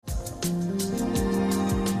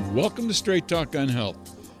Welcome to Straight Talk on Health.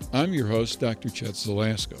 I'm your host, Dr. Chet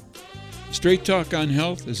Zelasko. Straight Talk on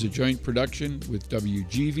Health is a joint production with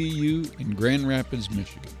WGVU in Grand Rapids,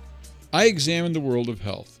 Michigan. I examine the world of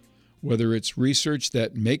health, whether it's research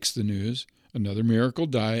that makes the news, another miracle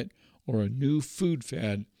diet, or a new food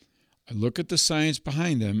fad. I look at the science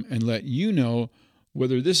behind them and let you know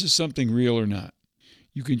whether this is something real or not.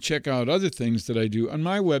 You can check out other things that I do on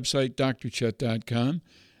my website, drchet.com,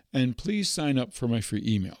 and please sign up for my free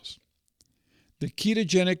emails. The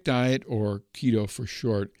ketogenic diet, or keto for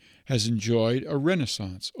short, has enjoyed a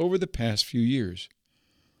renaissance over the past few years.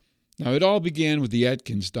 Now, it all began with the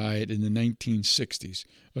Atkins diet in the 1960s,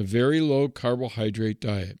 a very low carbohydrate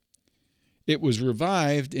diet. It was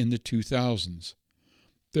revived in the 2000s.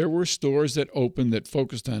 There were stores that opened that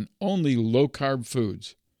focused on only low-carb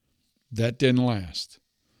foods. That didn't last.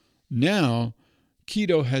 Now,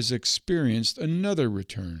 keto has experienced another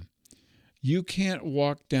return. You can't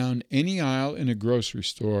walk down any aisle in a grocery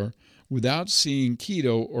store without seeing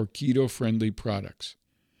keto or keto-friendly products.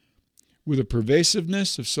 With the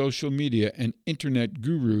pervasiveness of social media and internet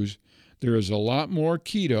gurus, there is a lot more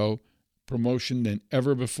keto promotion than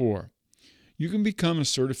ever before. You can become a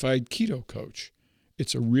certified keto coach.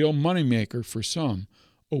 It's a real moneymaker for some,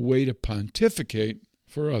 a way to pontificate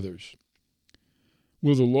for others.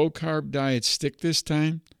 Will the low-carb diet stick this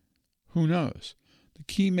time? Who knows? The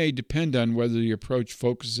key may depend on whether the approach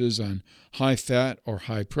focuses on high fat or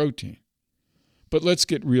high protein. But let's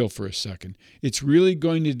get real for a second. It's really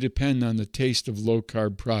going to depend on the taste of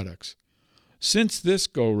low-carb products. Since this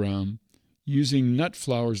go-round, using nut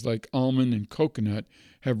flours like almond and coconut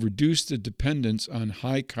have reduced the dependence on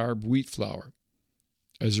high-carb wheat flour.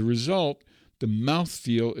 As a result, the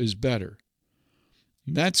mouthfeel is better.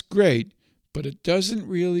 That's great, but it doesn't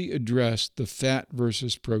really address the fat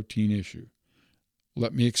versus protein issue.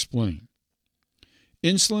 Let me explain.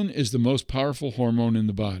 Insulin is the most powerful hormone in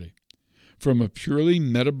the body. From a purely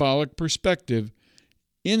metabolic perspective,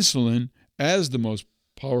 insulin, as the most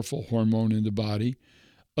powerful hormone in the body,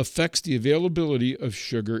 affects the availability of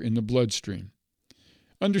sugar in the bloodstream.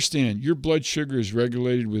 Understand, your blood sugar is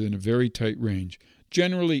regulated within a very tight range,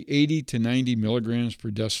 generally 80 to 90 milligrams per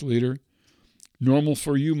deciliter. Normal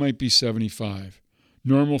for you might be 75.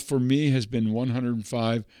 Normal for me has been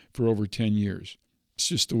 105 for over 10 years. It's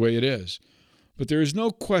just the way it is. But there is no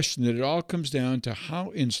question that it all comes down to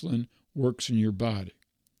how insulin works in your body.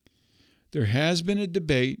 There has been a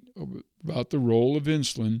debate about the role of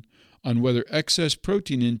insulin on whether excess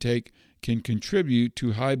protein intake can contribute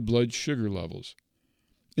to high blood sugar levels.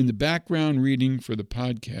 In the background reading for the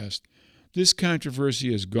podcast, this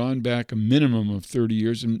controversy has gone back a minimum of 30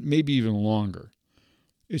 years and maybe even longer.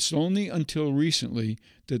 It's only until recently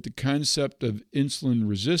that the concept of insulin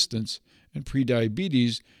resistance and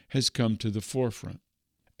prediabetes has come to the forefront.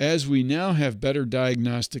 As we now have better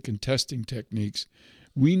diagnostic and testing techniques,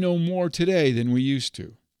 we know more today than we used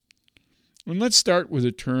to. And let's start with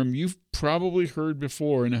a term you've probably heard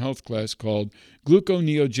before in a health class called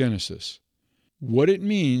gluconeogenesis. What it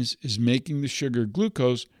means is making the sugar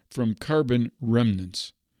glucose from carbon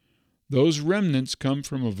remnants. Those remnants come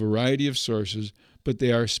from a variety of sources, but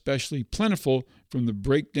they are especially plentiful from the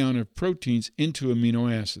breakdown of proteins into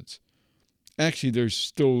amino acids. Actually, there's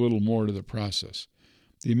still a little more to the process.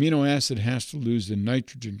 The amino acid has to lose the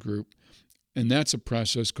nitrogen group, and that's a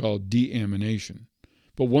process called deamination.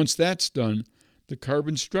 But once that's done, the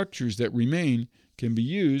carbon structures that remain can be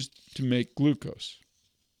used to make glucose.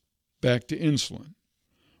 Back to insulin.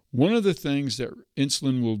 One of the things that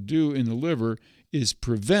insulin will do in the liver is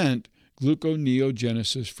prevent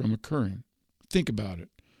gluconeogenesis from occurring. Think about it.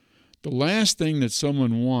 The last thing that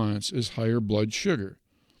someone wants is higher blood sugar.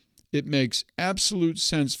 It makes absolute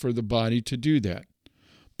sense for the body to do that.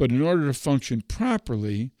 But in order to function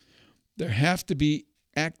properly, there have to be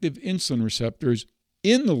active insulin receptors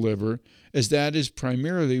in the liver, as that is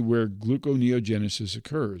primarily where gluconeogenesis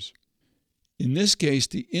occurs. In this case,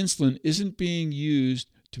 the insulin isn't being used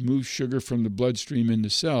to move sugar from the bloodstream into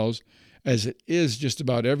cells, as it is just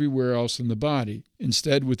about everywhere else in the body.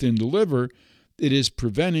 Instead, within the liver, it is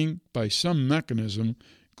preventing, by some mechanism,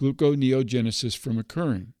 gluconeogenesis from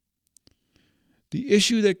occurring. The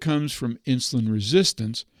issue that comes from insulin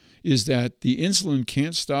resistance is that the insulin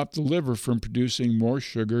can't stop the liver from producing more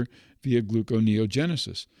sugar via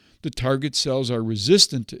gluconeogenesis. The target cells are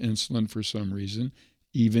resistant to insulin for some reason,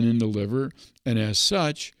 even in the liver, and as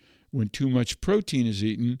such, when too much protein is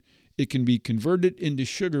eaten, it can be converted into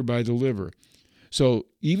sugar by the liver. So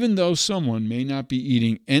even though someone may not be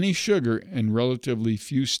eating any sugar and relatively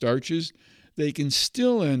few starches, they can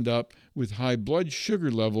still end up with high blood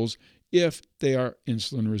sugar levels if they are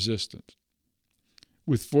insulin resistant.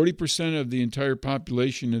 With 40% of the entire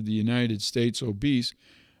population of the United States obese,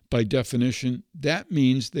 by definition, that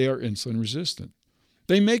means they are insulin resistant.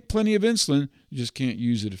 They make plenty of insulin, you just can't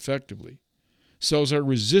use it effectively. Cells are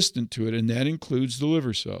resistant to it, and that includes the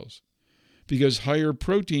liver cells. Because higher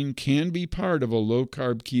protein can be part of a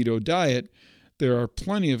low-carb keto diet, there are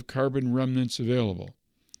plenty of carbon remnants available.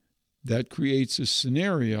 That creates a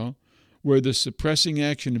scenario where the suppressing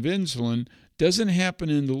action of insulin doesn't happen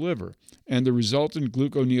in the liver, and the resultant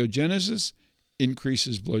gluconeogenesis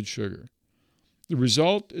increases blood sugar. The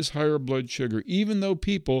result is higher blood sugar, even though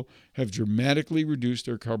people have dramatically reduced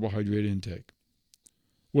their carbohydrate intake.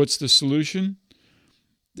 What's the solution?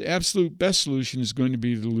 The absolute best solution is going to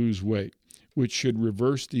be to lose weight, which should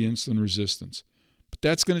reverse the insulin resistance. But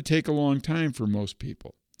that's going to take a long time for most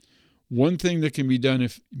people. One thing that can be done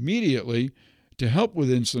immediately to help with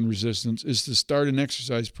insulin resistance is to start an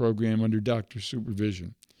exercise program under doctor's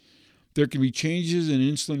supervision. There can be changes in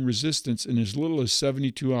insulin resistance in as little as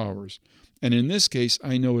 72 hours. And in this case,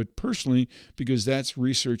 I know it personally because that's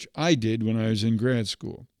research I did when I was in grad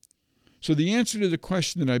school. So the answer to the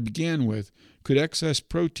question that I began with, could excess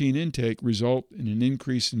protein intake result in an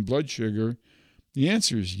increase in blood sugar? The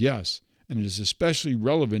answer is yes, and it is especially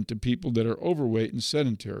relevant to people that are overweight and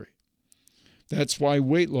sedentary. That's why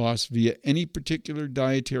weight loss via any particular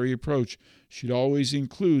dietary approach should always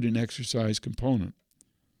include an exercise component.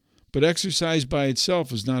 But exercise by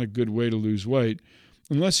itself is not a good way to lose weight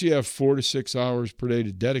unless you have 4 to 6 hours per day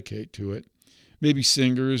to dedicate to it. Maybe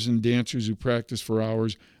singers and dancers who practice for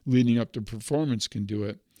hours leading up to performance can do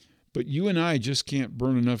it. But you and I just can't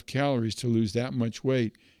burn enough calories to lose that much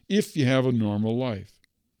weight if you have a normal life.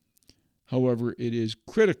 However, it is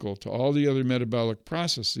critical to all the other metabolic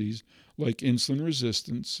processes like insulin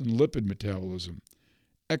resistance and lipid metabolism.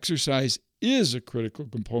 Exercise is a critical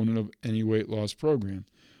component of any weight loss program.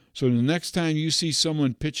 So the next time you see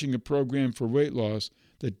someone pitching a program for weight loss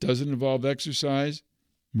that doesn't involve exercise,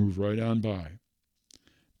 move right on by.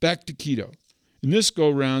 Back to keto. In this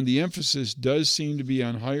go-round, the emphasis does seem to be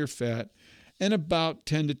on higher fat and about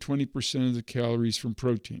 10 to 20% of the calories from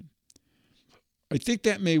protein. I think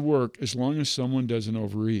that may work as long as someone doesn't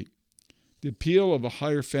overeat. The appeal of a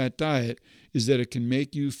higher fat diet is that it can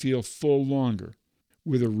make you feel full longer.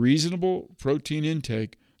 With a reasonable protein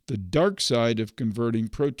intake, the dark side of converting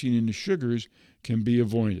protein into sugars can be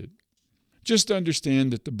avoided. Just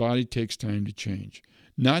understand that the body takes time to change,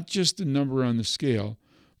 not just the number on the scale,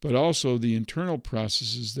 but also the internal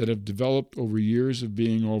processes that have developed over years of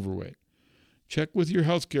being overweight. Check with your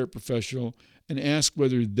healthcare professional and ask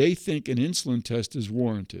whether they think an insulin test is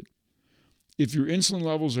warranted. If your insulin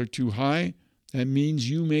levels are too high, that means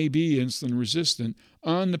you may be insulin resistant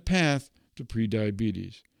on the path to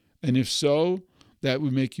prediabetes. And if so, that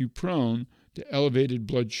would make you prone to elevated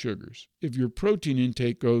blood sugars if your protein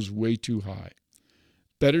intake goes way too high.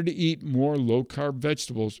 Better to eat more low-carb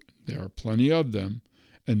vegetables, there are plenty of them,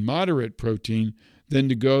 and moderate protein than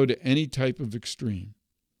to go to any type of extreme.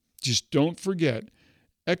 Just don't forget,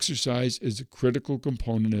 exercise is a critical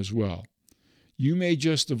component as well. You may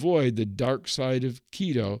just avoid the dark side of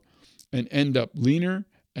keto and end up leaner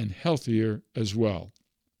and healthier as well.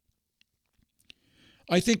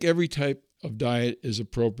 I think every type of diet is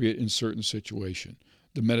appropriate in certain situations.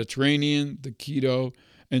 The Mediterranean, the keto,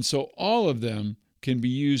 and so all of them can be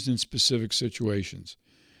used in specific situations.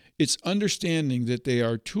 It's understanding that they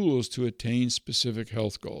are tools to attain specific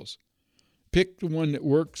health goals. Pick the one that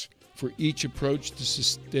works for each approach to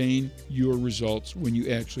sustain your results when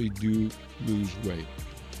you actually do lose weight.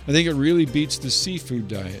 I think it really beats the seafood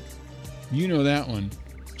diet. You know that one.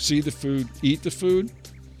 See the food, eat the food.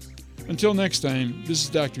 Until next time, this is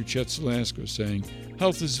Dr. Chet Zelasko saying,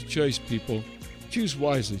 health is a choice, people. Choose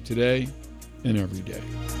wisely today and every day.